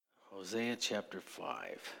Hosea chapter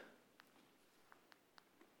 5.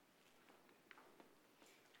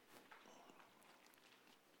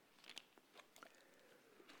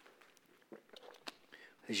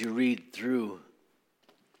 As you read through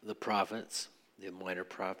the prophets, the minor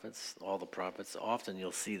prophets, all the prophets, often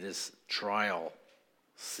you'll see this trial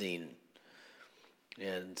scene.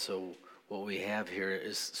 And so what we have here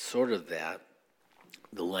is sort of that.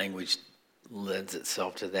 The language lends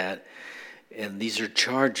itself to that. And these are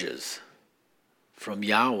charges from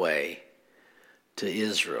Yahweh to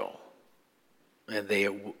Israel. And they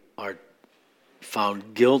are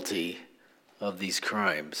found guilty of these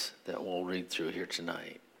crimes that we'll read through here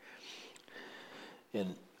tonight.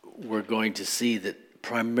 And we're going to see that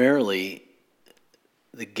primarily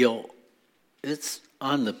the guilt, it's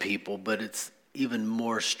on the people, but it's even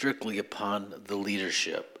more strictly upon the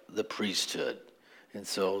leadership, the priesthood. And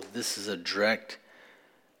so this is a direct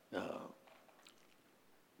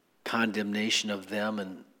condemnation of them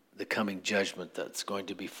and the coming judgment that's going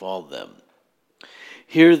to befall them.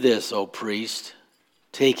 Hear this, O priest.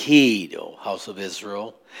 Take heed, O house of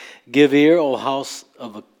Israel. Give ear, O house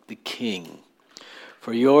of the king.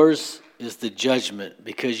 For yours is the judgment,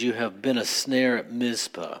 because you have been a snare at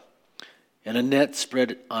Mizpah and a net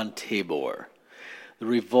spread on Tabor. The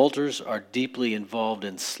revolters are deeply involved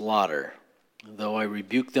in slaughter. Though I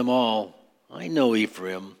rebuke them all, I know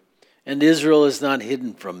Ephraim, and Israel is not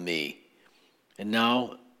hidden from me. And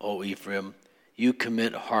now, O Ephraim, you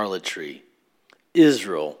commit harlotry.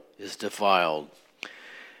 Israel is defiled.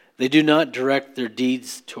 They do not direct their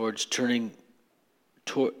deeds towards turning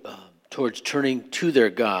to their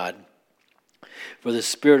God, for the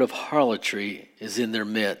spirit of harlotry is in their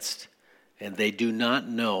midst, and they do not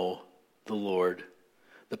know the Lord.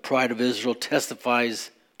 The pride of Israel testifies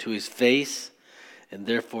to his face, and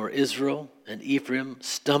therefore Israel and Ephraim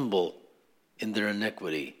stumble in their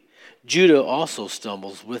iniquity. Judah also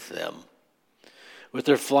stumbles with them. With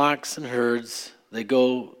their flocks and herds they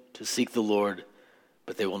go to seek the Lord,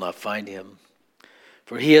 but they will not find him,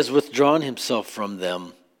 for he has withdrawn himself from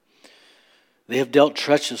them. They have dealt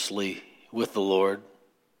treacherously with the Lord.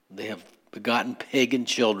 They have begotten pagan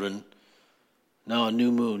children. Now a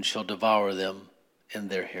new moon shall devour them and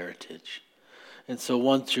their heritage. And so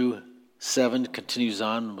 1 through 7 continues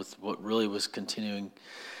on with what really was continuing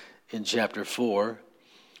in chapter 4.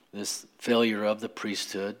 This failure of the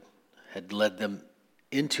priesthood had led them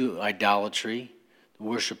into idolatry, the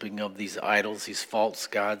worshiping of these idols, these false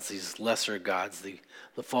gods, these lesser gods, the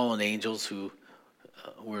fallen angels who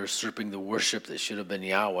were usurping the worship that should have been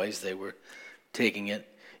Yahweh's. They were taking it,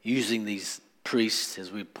 using these priests,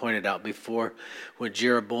 as we pointed out before. When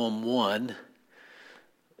Jeroboam I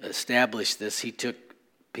established this, he took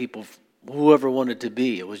people, whoever wanted to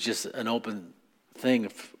be. It was just an open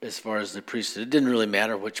thing as far as the priesthood. It didn't really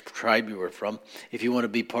matter which tribe you were from. If you want to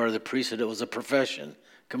be part of the priesthood, it was a profession.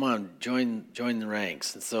 Come on, join the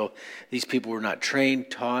ranks. And so these people were not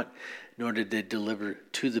trained, taught, nor did they deliver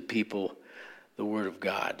to the people the word of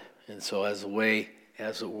God. And so as a way,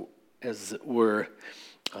 as it were,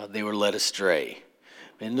 they were led astray.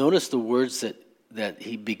 And notice the words that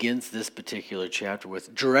he begins this particular chapter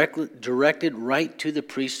with, directed right to the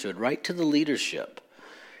priesthood, right to the leadership.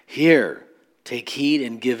 Hear, take heed,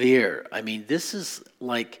 and give ear. I mean, this is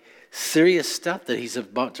like serious stuff that he's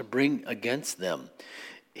about to bring against them.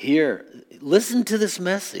 Hear, listen to this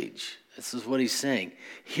message. This is what he's saying.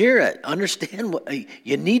 Hear it. Understand what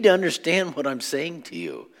you need to understand what I'm saying to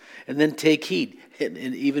you, and then take heed, and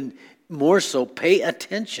even more so, pay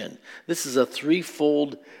attention. This is a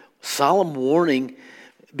threefold solemn warning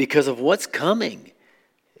because of what's coming.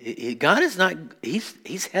 God is not.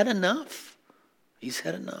 He's had enough. He's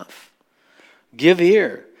had enough. Give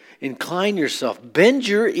ear. Incline yourself. Bend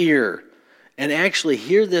your ear, and actually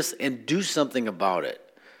hear this and do something about it.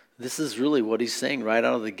 This is really what he's saying right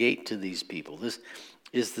out of the gate to these people. This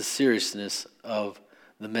is the seriousness of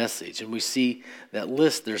the message. And we see that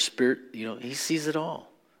list, their spirit, he sees it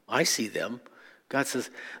all. I see them. God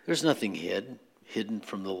says, there's nothing hidden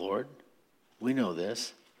from the Lord. We know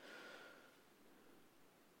this.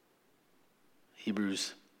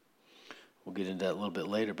 Hebrews, we'll get into that a little bit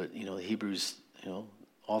later, but, Hebrews,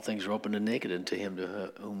 all things are open and naked unto him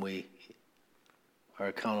to whom we are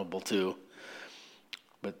accountable to.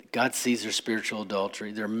 But God sees their spiritual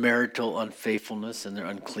adultery, their marital unfaithfulness and their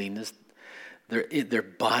uncleanness, their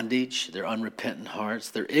bondage, their unrepentant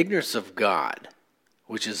hearts, their ignorance of God,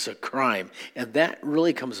 which is a crime. And that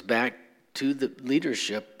really comes back to the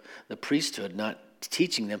leadership, the priesthood, not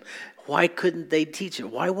teaching them. Why couldn't they teach it?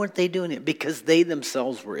 Why weren't they doing it? Because they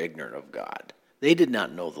themselves were ignorant of God. They did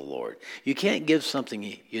not know the Lord. You can't give something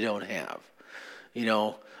you don't have.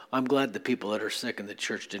 I'm glad the people that are sick in the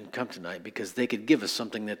church didn't come tonight because they could give us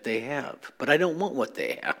something that they have. But I don't want what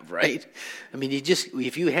they have, right? I mean,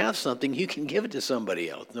 if you have something, you can give it to somebody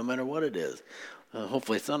else, no matter what it is.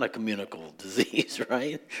 Hopefully it's not a communicable disease,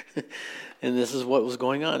 right? And this is what was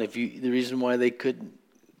going on. The reason why they couldn't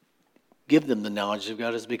give them the knowledge of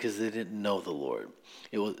God is because they didn't know the Lord.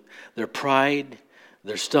 It was their pride,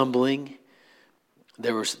 their stumbling,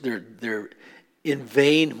 they're in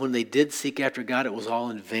vain. When they did seek after God, it was all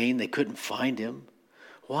in vain. They couldn't find him.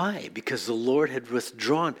 Why? Because the Lord had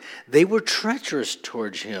withdrawn. They were treacherous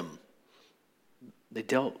towards him. They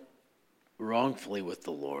dealt wrongfully with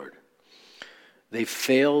the Lord. They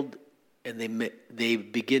failed, and they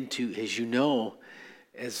begin to, as you know,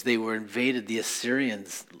 as they were invaded, the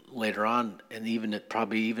Assyrians later on, and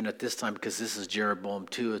probably even at this time, because this is Jeroboam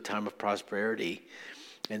too, a time of prosperity.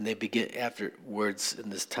 And they begin afterwards in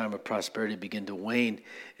this time of prosperity begin to wane,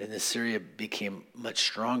 and Assyria became much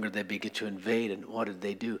stronger. They began to invade, and what did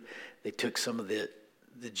they do? They took some of the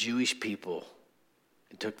Jewish people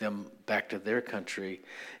and took them back to their country,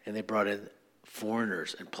 and they brought in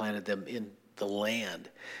foreigners and planted them in the land.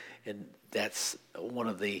 And that's one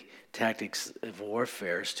of the tactics of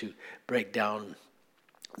warfare, is to break down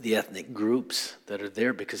the ethnic groups that are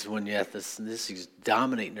there, because when the ethnicities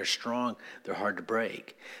dominate and they're strong, they're hard to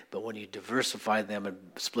break. But when you diversify them and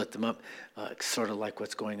split them up, sort of like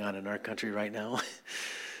what's going on in our country right now,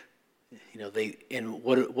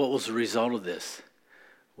 what was the result of this?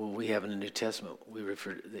 Well, we have in the New Testament,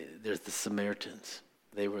 there's the Samaritans.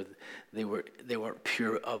 They weren't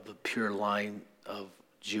pure of the pure line of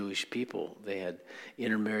Jewish people. They had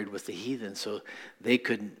intermarried with the heathen, so they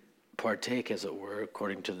couldn't partake, as it were,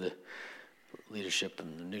 according to the leadership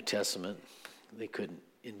in the New Testament. They couldn't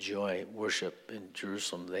enjoy worship in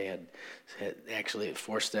Jerusalem. They had actually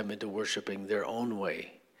forced them into worshiping their own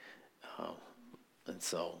way. And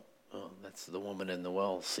so that's the woman in the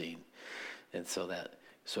well scene. And so that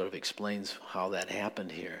sort of explains how that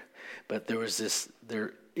happened here. But there was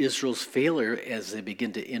Israel's failure as they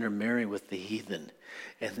begin to intermarry with the heathen.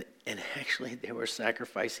 And actually they were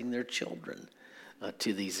sacrificing their children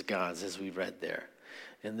to these gods, as we read there.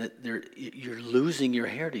 And that you're losing your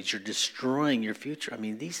heritage. You're destroying your future. I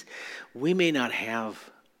mean, we may not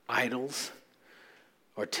have idols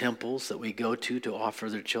or temples that we go to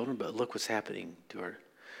offer their children, but look what's happening to her.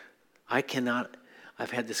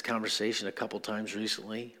 I've had this conversation a couple times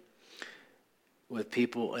recently with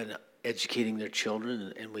people and educating their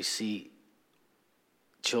children, and we see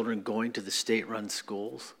children going to the state-run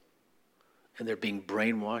schools, and they're being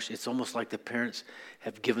brainwashed. It's almost like the parents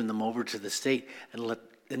have given them over to the state,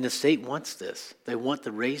 and the state wants this. They want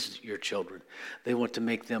to raise your children. They want to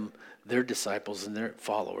make them their disciples and their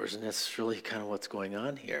followers, and that's really kind of what's going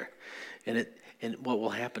on here. And what will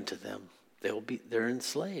happen to them? They're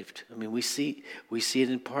enslaved. I mean, we see it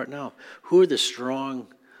in part now. Who are the strong?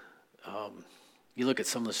 You look at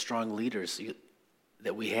some of the strong leaders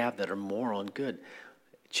that we have that are moral and good.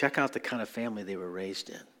 Check out the kind of family they were raised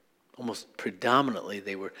in. Almost predominantly,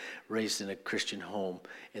 they were raised in a Christian home,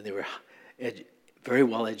 and they were very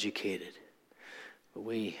well educated. But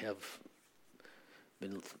we have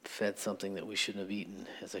been fed something that we shouldn't have eaten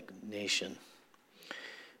as a nation.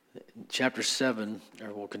 Chapter 7,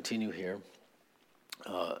 or we'll continue here,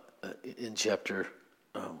 in chapter,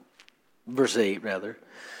 verse 8 rather,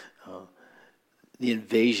 the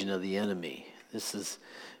invasion of the enemy. This is,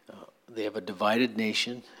 they have a divided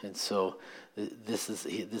nation, and so this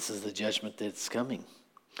is the judgment that's coming.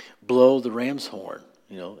 Blow the ram's horn,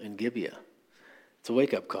 in Gibeah. It's a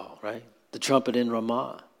wake-up call, right? The trumpet in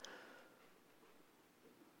Ramah.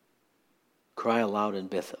 Cry aloud in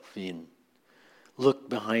Beth-aven. Look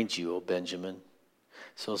behind you, O Benjamin.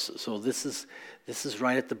 So this is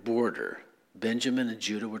right at the border. Benjamin and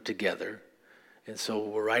Judah were together, and so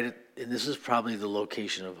we're and this is probably the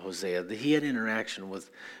location of Hosea. He had interaction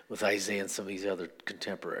with Isaiah and some of these other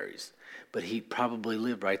contemporaries, but he probably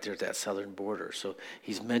lived right there at that southern border. So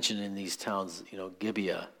he's mentioned in these towns,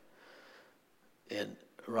 Gibeah and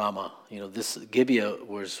Ramah. This Gibeah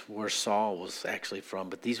was where Saul was actually from,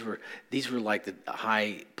 but these were like the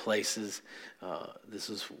high places. This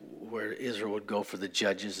is where Israel would go for the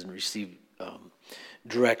judges and receive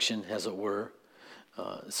direction, as it were.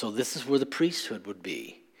 So this is where the priesthood would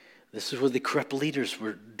be. This is where the corrupt leaders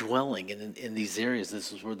were dwelling in these areas.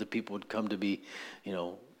 This is where the people would come to be,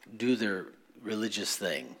 do their religious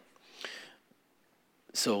thing.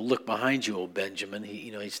 So look behind you, O Benjamin.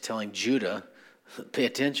 He's telling Judah, pay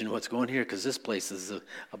attention to what's going here, because this place is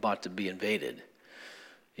about to be invaded.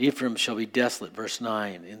 Ephraim shall be desolate, verse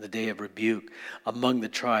 9, in the day of rebuke among the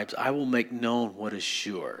tribes. I will make known what is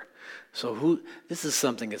sure. So this is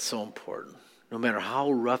something that's so important. No matter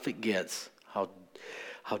how rough it gets, how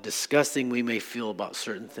disgusting we may feel about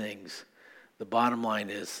certain things, the bottom line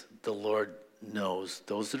is the Lord knows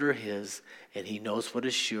those that are his, and he knows what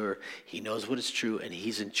is sure, he knows what is true, and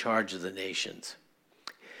he's in charge of the nations.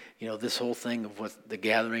 You know, this whole thing of what the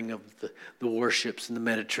gathering of the warships in the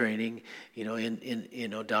Mediterranean, you know,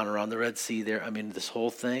 in down around the Red Sea there. I mean, this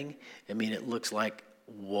whole thing, I mean, it looks like,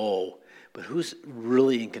 whoa. But who's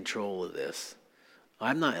really in control of this?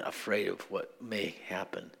 I'm not afraid of what may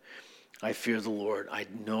happen. I fear the Lord. I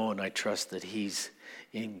know and I trust that he's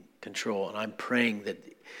in control. And I'm praying that,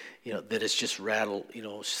 you know, that it's just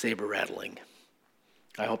saber rattling.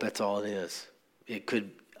 I hope that's all it is. It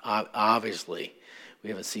could, obviously, we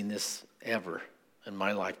haven't seen this ever in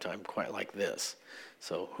my lifetime quite like this.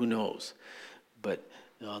 So who knows? But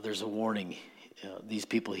there's a warning. These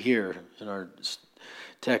people here in our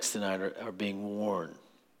text tonight are being warned.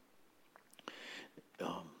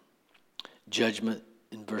 Judgment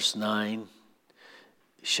in verse 9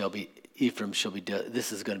 Ephraim shall be,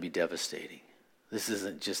 this is going to be devastating. This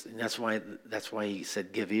isn't just, and that's why he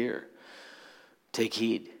said, give ear. Take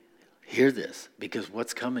heed. Hear this, because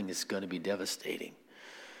what's coming is going to be devastating.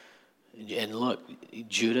 And look,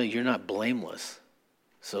 Judah, you're not blameless.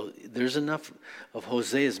 So there's enough of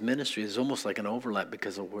Hosea's ministry. There's almost like an overlap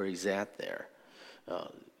because of where he's at there,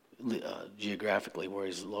 geographically where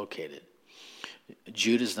he's located.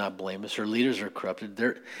 Judah's not blameless. Her leaders are corrupted.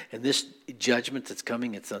 And this judgment that's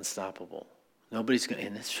coming, it's unstoppable. Nobody's going to,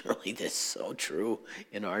 and it's really, this is so true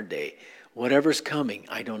in our day. Whatever's coming,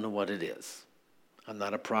 I don't know what it is. I'm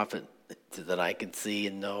not a prophet that I can see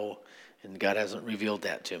and know, and God hasn't revealed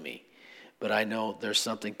that to me. But I know there's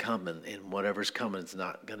something coming, and whatever's coming is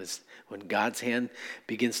not going to, when God's hand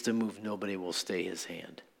begins to move, nobody will stay his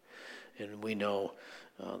hand. And we know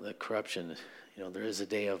that corruption, you know, there is a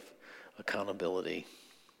day of accountability.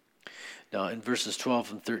 Now, in verses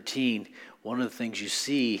 12 and 13, one of the things you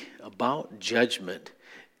see about judgment,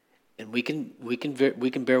 and we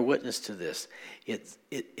can bear witness to this,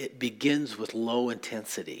 it begins with low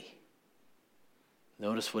intensity.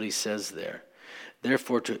 Notice what he says there.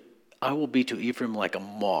 Therefore, I will be to Ephraim like a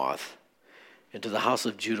moth, and to the house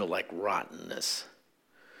of Judah like rottenness.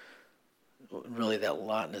 Really, that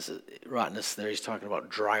rottenness there, he's talking about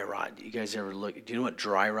dry rot. You guys ever look? Do you know what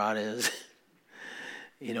dry rot is?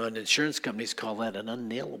 You know, and insurance companies call that an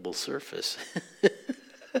unnailable surface.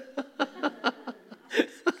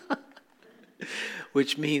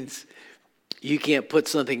 Which means you can't put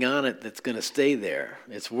something on it that's going to stay there.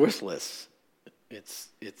 It's worthless. It's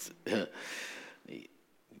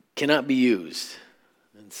cannot be used.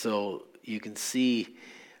 And so you can see,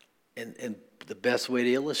 and the best way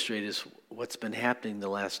to illustrate is what's been happening the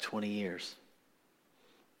last 20 years.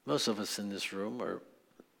 Most of us in this room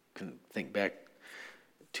can think back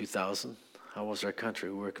 2000. How was our country?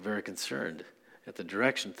 We were very concerned at the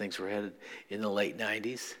direction things were headed in the late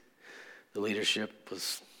 90s. The leadership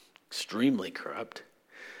was extremely corrupt,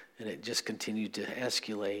 and it just continued to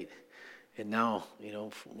escalate. And now, you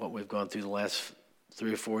know, what we've gone through the last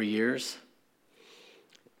 3 or 4 years,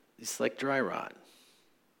 it's like dry rot.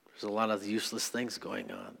 There's a lot of useless things going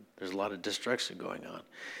on. There's a lot of destruction going on.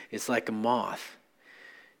 It's like a moth.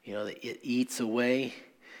 You know, it eats away,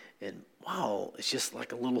 and wow, it's just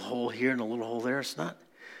like a little hole here and a little hole there. It's not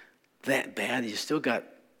that bad. You still got,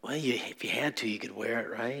 well, if you had to, you could wear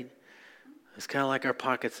it, right? It's kind of like our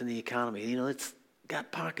pockets in the economy. You know, it's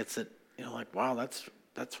got pockets that, you know, like, wow, that's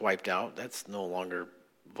wiped out. That's no longer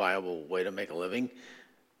a viable way to make a living.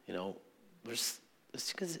 You know, it's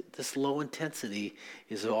because this low intensity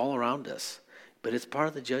is all around us. But it's part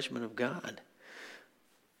of the judgment of God.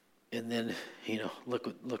 And then, you know, look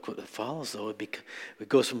what follows, though. It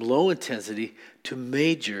goes from low intensity to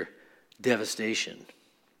major devastation.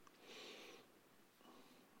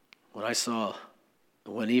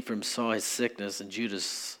 When Ephraim saw his sickness and Judah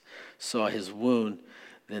saw his wound,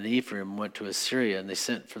 then Ephraim went to Assyria, and they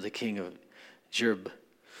sent for the king of Jerb.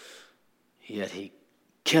 Yet he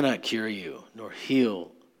cannot cure you, nor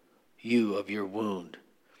heal you of your wound.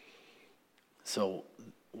 So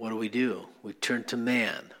what do? We turn to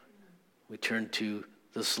man. We turn to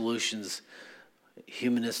the solutions,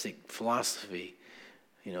 humanistic philosophy.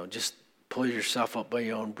 You know, just pull yourself up by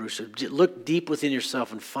your own bruises. Look deep within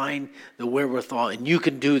yourself and find the wherewithal, and you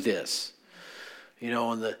can do this. You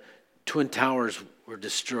know, and the Twin Towers were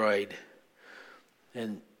destroyed,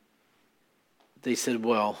 and they said,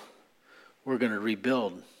 well, we're going to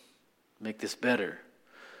rebuild, make this better.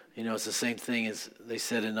 You know, it's the same thing as they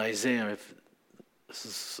said in Isaiah. This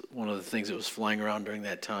is one of the things that was flying around during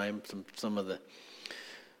that time, some of the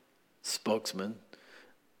spokesmen.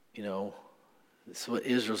 You know, that's what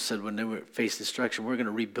Israel said when they were faced destruction. We're going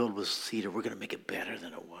to rebuild with cedar. We're going to make it better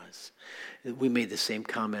than it was. We made the same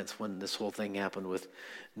comments when this whole thing happened with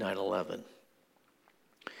 9/11.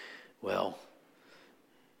 Well,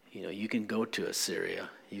 you know, you can go to Assyria.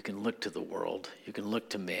 You can look to the world. You can look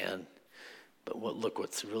to man. But look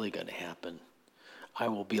what's really going to happen. I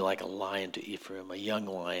will be like a lion to Ephraim, a young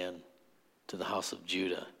lion to the house of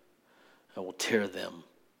Judah. I will tear them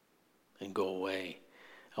and go away.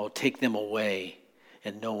 I will take them away,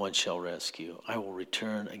 and no one shall rescue. I will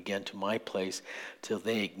return again to my place till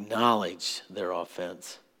they acknowledge their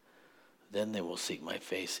offense. Then they will seek my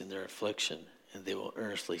face in their affliction, and they will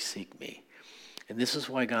earnestly seek me. And this is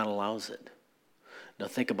why God allows it. Now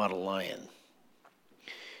think about a lion.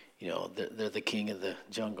 You know, they're the king of the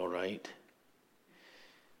jungle, right?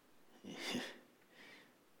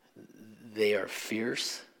 They are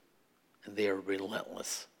fierce and they are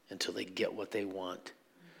relentless until they get what they want.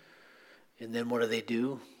 And then what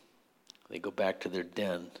do? They go back to their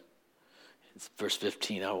den. It's verse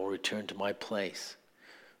 15, I will return to my place.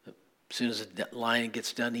 As soon as the lion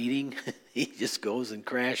gets done eating, he just goes and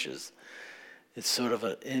crashes. It's sort of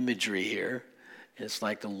an imagery here. It's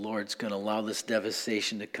like the Lord's going to allow this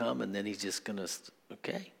devastation to come, and then he's just going to,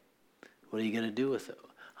 okay, what are you going to do with it?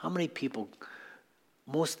 How many people,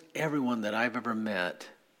 most everyone that I've ever met,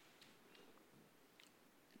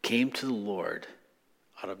 came to the Lord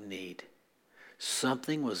out of need.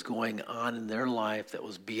 Something was going on in their life that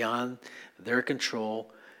was beyond their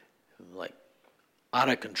control, like out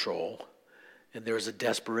of control, and there was a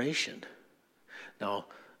desperation. Now,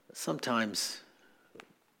 sometimes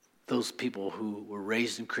those people who were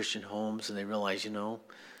raised in Christian homes and they realize, you know,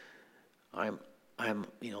 I'm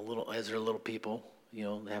little, as they're little people, you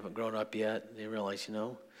know, they haven't grown up yet. They realize, you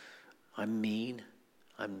know, I'm mean.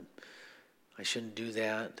 I shouldn't do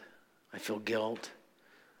that. I feel guilt.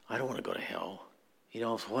 I don't want to go to hell. You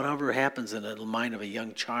know, so whatever happens in the mind of a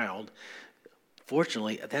young child,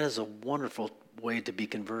 fortunately, that is a wonderful way to be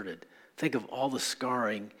converted. Think of all the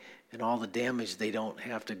scarring and all the damage they don't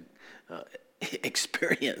have to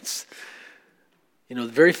experience. You know,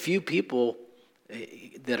 very few people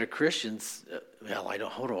that are Christians,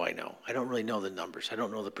 how do I know? I don't really know the numbers. I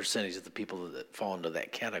don't know the percentage of the people that fall into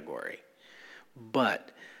that category.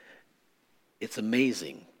 But it's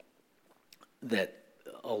amazing that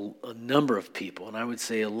a number of people, and I would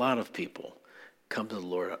say a lot of people, come to the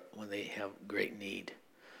Lord when they have great need.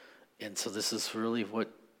 And so this is really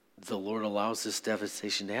what the Lord allows this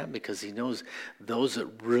devastation to happen, because he knows those that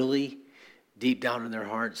really deep down in their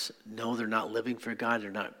hearts know they're not living for God,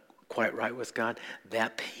 they're not quite right with God,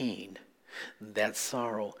 that pain, that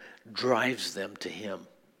sorrow drives them to him.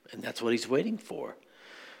 And that's what he's waiting for,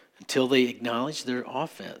 until they acknowledge their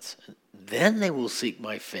offense. Then they will seek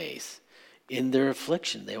my face. In their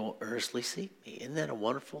affliction, they will earnestly seek me. Isn't that a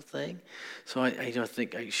wonderful thing? So I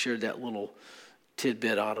think I shared that little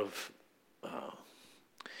tidbit out of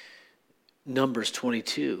Numbers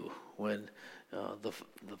 22, when the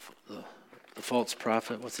false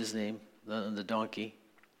prophet, what's his name? The donkey?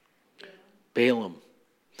 Balaam.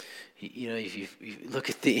 If you look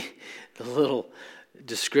at the little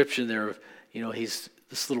description there of, you know, he's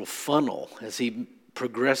this little funnel. As he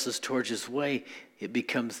progresses towards his way, it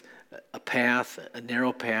becomes a path, a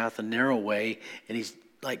narrow way, and he's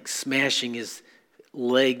like smashing his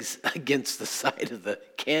legs against the side of the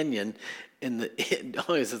canyon. And he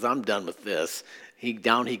says, I'm done with this.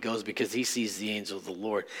 Down he goes, because he sees the angel of the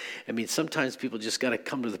Lord. I mean, sometimes people just got to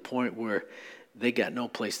come to the point where they got no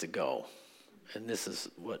place to go. And this is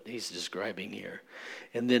what he's describing here.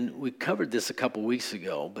 And then we covered this a couple weeks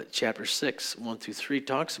ago, but chapter 6, 1-3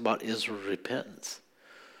 talks about Israel's repentance.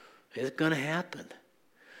 It's going to happen.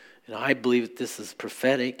 And I believe that this is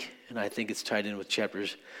prophetic, and I think it's tied in with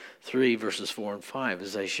chapters 3, verses 4 and 5,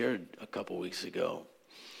 as I shared a couple weeks ago.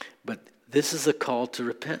 But this is a call to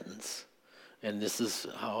repentance. And this is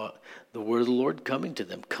how the word of the Lord coming to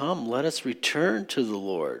them. Come, let us return to the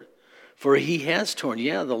Lord. For he has torn,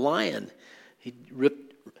 the lion, he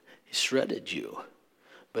shredded you.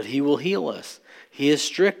 But he will heal us. He is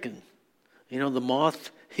stricken. You know, the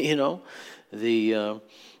moth, the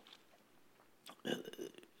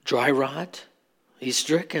dry rot, he's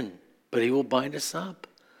stricken, but he will bind us up.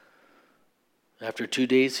 After 2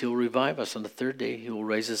 days, he'll revive us. On the third day, he will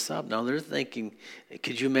raise us up. Now they're thinking,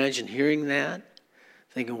 could you imagine hearing that?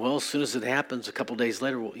 Thinking, well, as soon as it happens, a couple days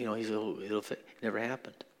later, it'll never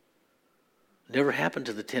happened. Never happened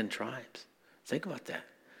to the 10 tribes. Think about that.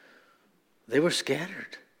 They were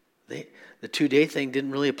scattered. The 2-day thing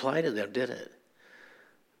didn't really apply to them, did it?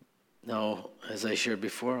 Now, as I shared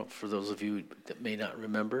before, for those of you that may not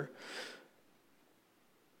remember,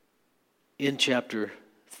 in chapter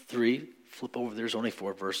 3, flip over, there's only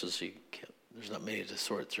 4 verses, so there's not many to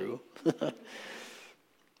sort through.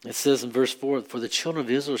 It says in verse 4, "For the children of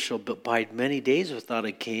Israel shall abide many days without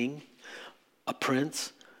a king, a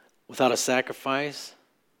prince, without a sacrifice,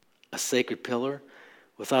 a sacred pillar,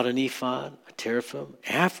 without an ephod, a teraphim.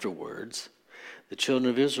 Afterwards, the children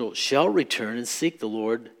of Israel shall return and seek the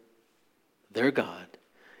Lord their God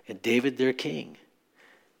and David their king.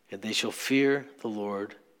 And they shall fear the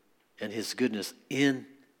Lord and his goodness in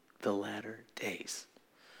the latter days."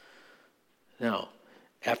 Now,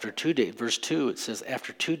 after 2 days, verse 2, it says,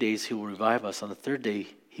 "After 2 days he will revive us. On the 3rd day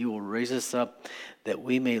he will raise us up that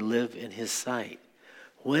we may live in his sight."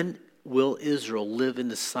 When will Israel live in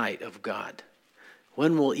the sight of God?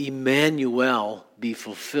 When will Emmanuel be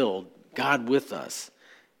fulfilled, God with us?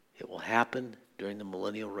 It will happen during the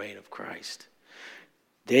millennial reign of Christ.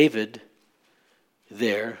 David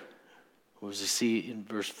there, as you see in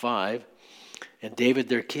verse 5, and David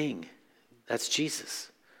their king, that's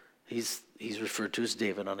Jesus. He's referred to as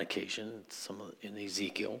David on occasion, in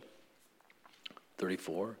Ezekiel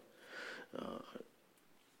 34.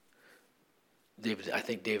 I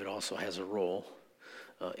think David also has a role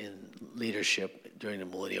in leadership during the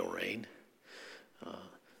millennial reign.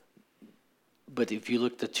 But if you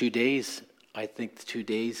look at the 2 days, I think the 2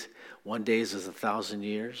 days, 1 day is 1,000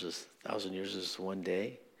 years. 1,000 years is 1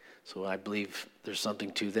 day. So I believe there's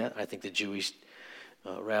something to that. I think the Jewish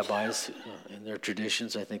rabbis and their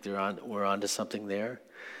traditions, I think we're onto something there.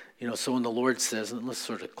 So when the Lord says, and let's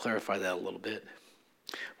sort of clarify that a little bit.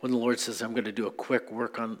 When the Lord says, "I'm going to do a quick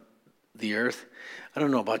work on the earth," I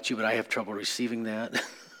don't know about you, but I have trouble receiving that.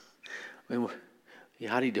 I mean,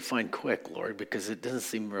 how do you define quick, Lord? Because it doesn't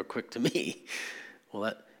seem real quick to me.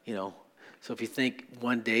 Well, so if you think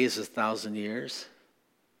 1 day is 1,000 years,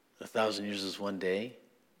 1,000 years is 1 day.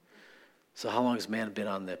 So how long has man been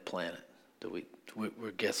on that planet?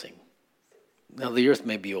 We're guessing. Now, the earth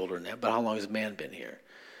may be older than that, but how long has man been here?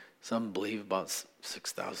 Some believe about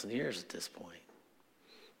 6,000 years at this point.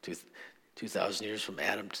 2,000 years from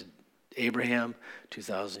Adam to Abraham,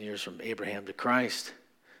 2,000 years from Abraham to Christ.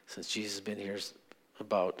 Since Jesus has been here, is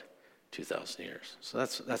about 2,000 years. So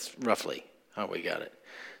that's roughly how we got it.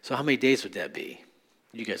 So how many days would that be?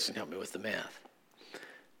 You guys can help me with the math.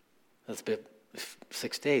 That's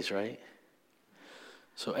 6 days, right?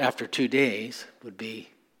 So after 2 days would be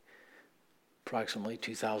approximately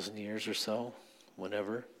 2,000 years or so,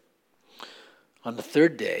 whenever. On the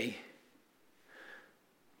 3rd day,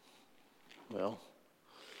 well,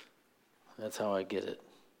 that's how I get it.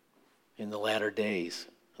 In the latter days.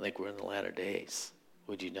 I think we're in the latter days.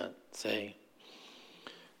 Would you not say?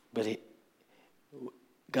 But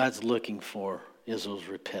God's looking for Israel's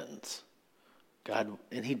repentance. God,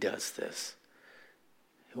 and he does this.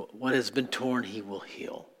 What has been torn, he will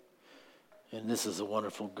heal. And this is a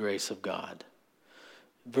wonderful grace of God.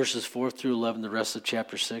 Verses 4 through 11, the rest of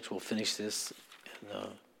chapter 6, we'll finish this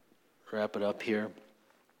and wrap it up here.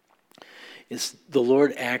 Is the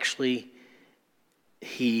Lord actually,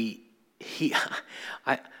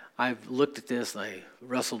 I've looked at this and I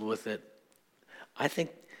wrestled with it. I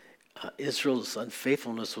think Israel's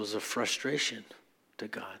unfaithfulness was a frustration to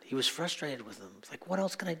God. He was frustrated with them. It's like, what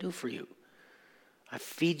else can I do for you? I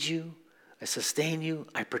feed you, I sustain you,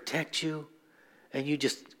 I protect you, and you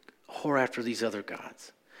just whore after these other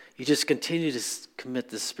gods. You just continue to commit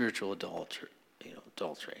this spiritual adultery.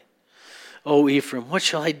 "Oh, Ephraim, what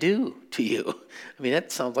shall I do to you?" I mean,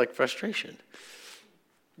 that sounds like frustration.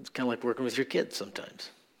 It's kind of like working with your kids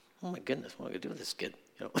sometimes. "Oh my goodness, what am I going to do with this kid?"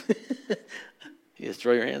 You just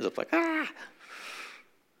throw your hands up like, "Ah!"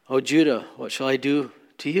 "Oh, Judah, what shall I do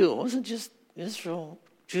to you?" It wasn't just Israel.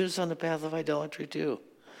 Judah's on the path of idolatry too.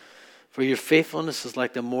 "For your faithfulness is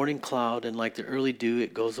like the morning cloud, and like the early dew,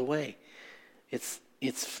 it goes away." It's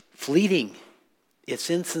fleeting. It's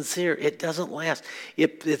insincere. It doesn't last.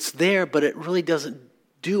 It's there, but it really doesn't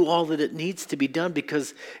do all that it needs to be done,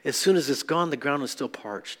 because as soon as it's gone, the ground is still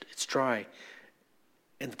parched. It's dry,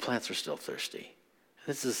 and the plants are still thirsty.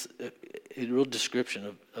 This is a real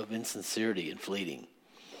description of insincerity and fleeting.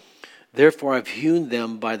 "Therefore I've hewn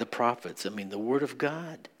them by the prophets." I mean, the word of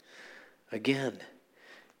God, again,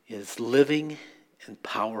 is living and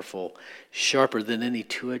powerful, sharper than any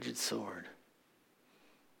two-edged sword.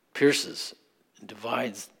 Pierces and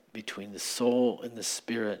divides between the soul and the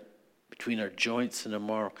spirit, between our joints and our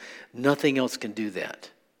marrow. Nothing else can do that.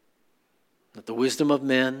 Not the wisdom of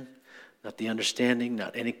men, not the understanding,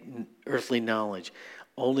 not any earthly knowledge.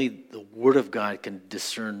 Only the Word of God can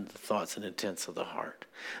discern the thoughts and intents of the heart.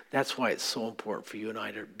 That's why it's so important for you and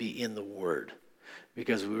I to be in the Word.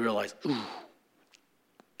 Because we realize,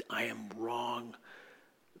 I am wrong.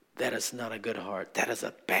 That is not a good heart. That is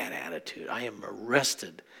a bad attitude. I am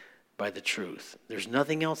arrested by the truth. There's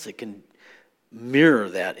nothing else that can mirror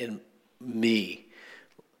that in me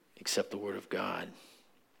except the Word of God.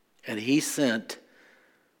 And he sent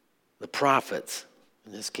the prophets,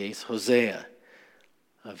 in this case, Hosea.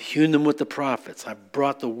 I've hewn them with the prophets. I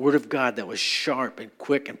brought the Word of God that was sharp and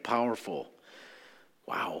quick and powerful.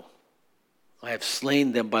 Wow. I have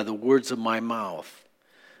slain them by the words of my mouth.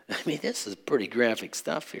 I mean, this is pretty graphic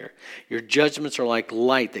stuff here. Your judgments are like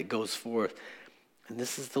light that goes forth. And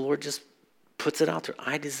this is the Lord just puts it out there.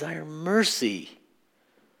 I desire mercy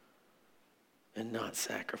and not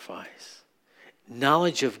sacrifice.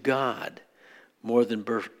 Knowledge of God more than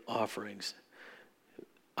burnt offerings.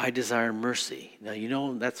 I desire mercy. Now, you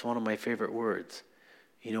know, that's one of my favorite words.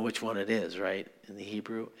 You know which one it is, right? In the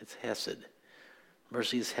Hebrew, it's hesed.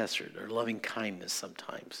 Mercy is hesed, or loving kindness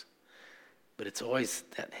sometimes. But it's always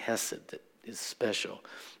that hesed that is special.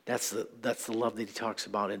 That's the love that he talks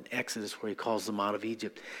about in Exodus, where he calls them out of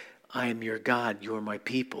Egypt. I am your God, you are my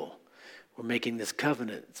people. We're making this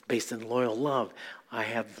covenant. It's based in loyal love. I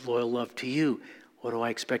have loyal love to you. What do I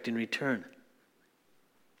expect in return?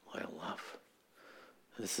 Loyal love.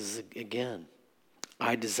 This is, again,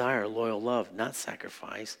 I desire loyal love, not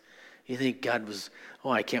sacrifice. You think God was,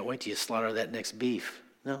 I can't wait till you slaughter that next beef.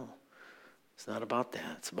 No, it's not about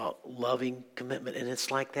that. It's about loving commitment, and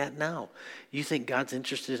it's like that now. You think God's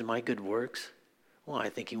interested in my good works? Well, I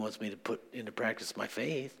think he wants me to put into practice my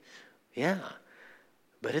faith. Yeah,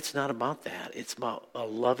 but it's not about that. It's about a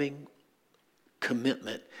loving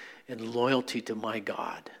commitment and loyalty to my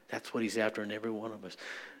God. That's what he's after in every one of us.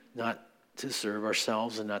 Not to serve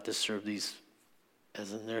ourselves and not to serve these,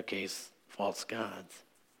 as in their case, false gods.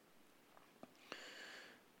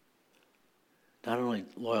 Not only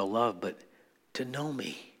loyal love, but to know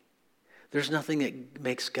me. There's nothing that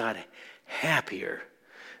makes God happier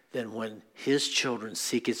than when his children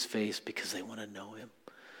seek his face because they want to know him.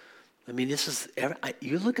 I mean, this is,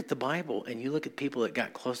 you look at the Bible and you look at people that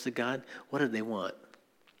got close to God, what did they want?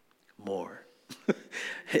 More.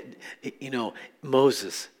 You know,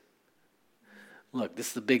 Moses. Look, this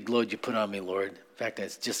is the big load you put on me, Lord. In fact,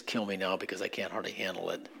 it's just kill me now because I can't hardly handle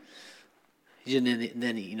it. And then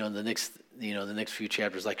the next few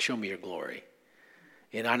chapters, like, show me your glory.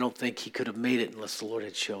 And I don't think he could have made it unless the Lord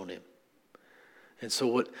had shown him. And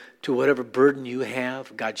so to whatever burden you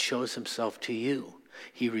have, God shows himself to you.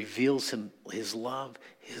 He reveals his love,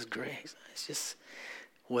 his grace. It's just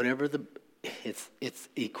whatever it's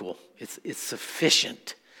equal. It's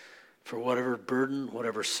sufficient for whatever burden,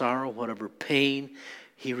 whatever sorrow, whatever pain.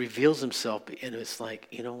 He reveals himself, and it's like,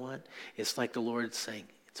 you know what? It's like the Lord saying,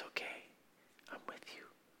 it's okay. I'm with you.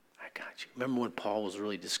 I got you. Remember when Paul was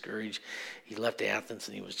really discouraged? He left Athens,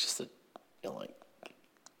 and he was just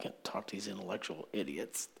can't talk to these intellectual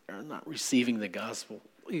idiots. They're not receiving the gospel.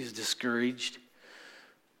 He's discouraged.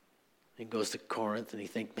 He goes to Corinth, and he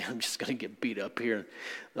thinks, man, I'm just going to get beat up here. And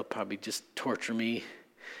they'll probably just torture me.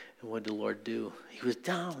 And what did the Lord do? He was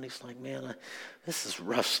down. He's like, man, this is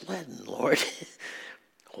rough sledding, Lord.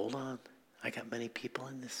 Hold on. I got many people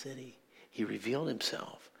in this city. He revealed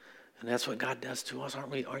himself. And that's what God does to us.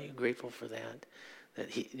 Aren't you grateful for that? That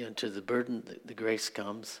he, to the burden, the grace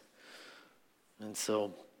comes. And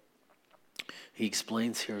so he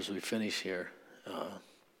explains here as we finish here.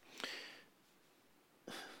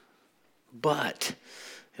 But,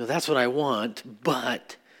 that's what I want.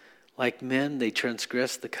 But, like men, they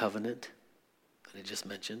transgress the covenant that I just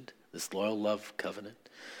mentioned, this loyal love covenant.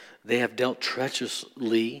 They have dealt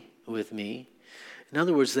treacherously with me. In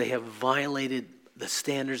other words, they have violated the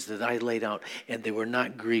standards that I laid out, and they were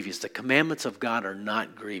not grievous. The commandments of God are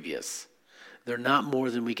not grievous. They're not more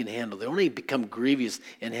than we can handle. They only become grievous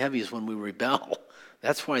and heavy when we rebel.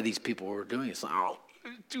 That's why these people were doing it. It's like,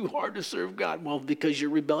 it's too hard to serve God. Well, because you're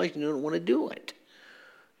rebellious and you don't want to do it.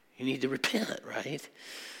 You need to repent, right?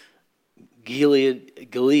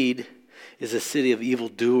 Gilead is a city of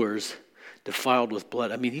evildoers, defiled with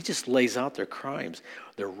blood. I mean, he just lays out their crimes.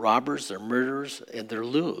 They're robbers, they're murderers, and they're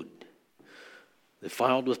lewd.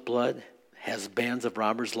 Defiled with blood, has bands of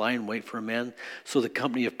robbers lie in wait for a man. So the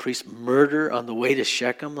company of priests murder on the way to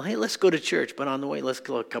Shechem. Hey, let's go to church, but on the way, let's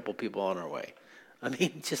kill a couple people on our way. I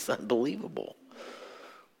mean, just unbelievable.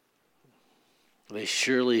 They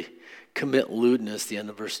surely commit lewdness, the end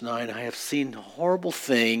of verse 9. I have seen a horrible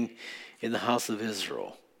thing in the house of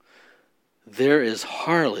Israel. There is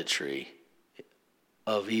harlotry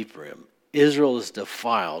of Ephraim. Israel is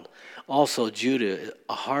defiled. Also Judah,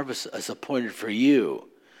 a harvest is appointed for you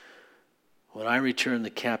when I return the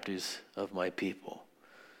captives of my people.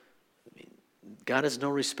 God is no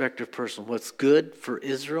respecter of person. What's good for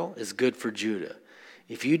Israel is good for Judah.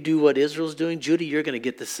 If you do what Israel's doing, Judah, you're going to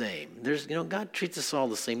get the same. God treats us all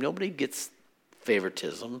the same. Nobody gets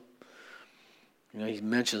favoritism. He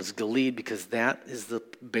mentions Gilead because that is the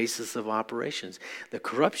basis of operations. The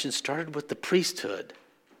corruption started with the priesthood.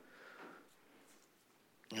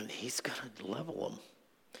 And he's going to level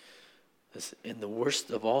them. And the worst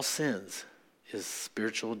of all sins is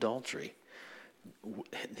spiritual adultery.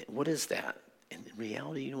 What is that? In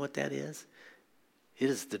reality, you know what that is? It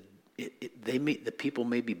is the people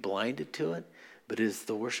may be blinded to it, but it is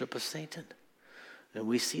the worship of Satan. And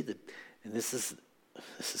we see that, and this is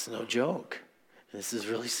no joke. This is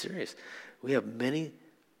really serious. We have many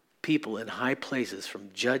people in high places, from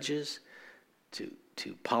judges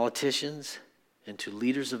to politicians and to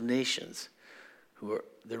leaders of nations, who are,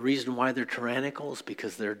 the reason why they're tyrannical is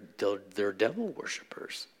because they're devil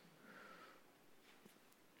worshipers.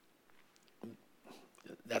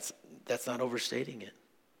 That's not overstating it.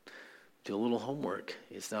 Do a little homework.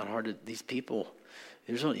 It's not hard to, these people,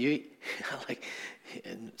 there's only, you, like,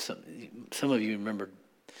 and some of you remember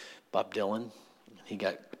Bob Dylan. He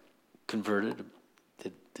got converted,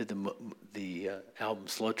 did the album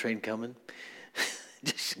Slow Train Coming.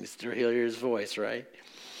 Just to hear his voice, right?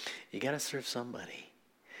 You got to serve somebody.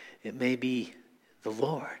 It may be the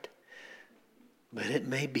Lord, but it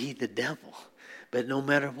may be the devil. But no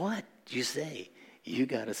matter what you say, you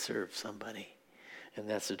got to serve somebody. And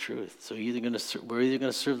that's the truth. So we're either going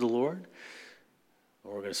to serve the Lord,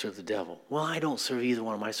 or we're going to serve the devil. Well, I don't serve either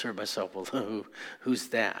one of them. I serve myself. Well, who's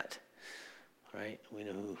that? Right? We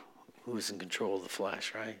know who is in control of the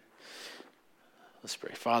flesh, right? Let's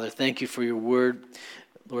pray. Father, thank you for your word.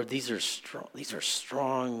 Lord, these are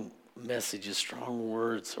strong messages, strong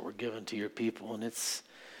words that were given to your people. And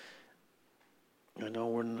I know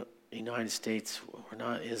we're in the United States, we're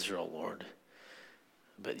not Israel, Lord.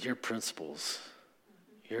 But your principles,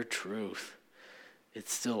 your truth, it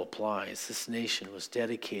still applies. This nation was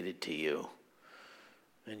dedicated to you.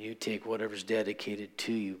 And you take whatever's dedicated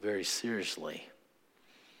to you very seriously.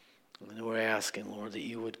 And we're asking, Lord, that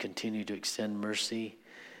you would continue to extend mercy.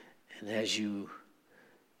 And as you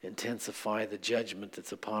intensify the judgment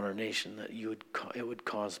that's upon our nation, that it would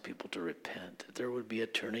cause people to repent. That there would be a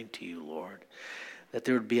turning to you, Lord. That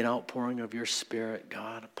there would be an outpouring of your Spirit,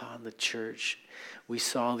 God, upon the church. We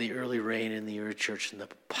saw the early rain in the early church and the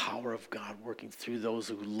power of God working through those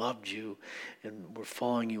who loved you and were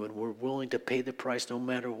following you and were willing to pay the price no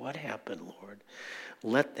matter what happened, Lord.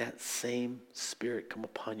 Let that same Spirit come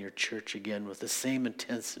upon your church again with the same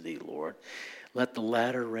intensity, Lord. Let the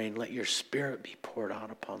latter rain, let your Spirit be poured out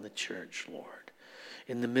upon the church, Lord.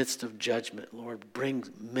 In the midst of judgment, Lord, bring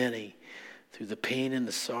many through the pain and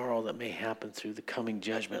the sorrow that may happen through the coming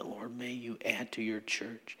judgment, Lord. May you add to your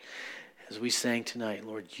church. As we sang tonight,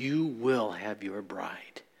 Lord, you will have your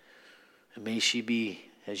bride. And may she be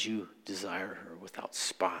as you desire her, without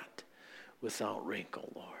spot, without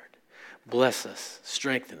wrinkle, Lord. Bless us,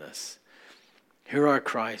 strengthen us. Hear our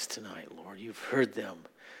cries tonight, Lord. You've heard them,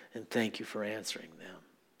 and thank you for answering them.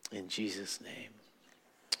 In Jesus' name,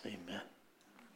 amen.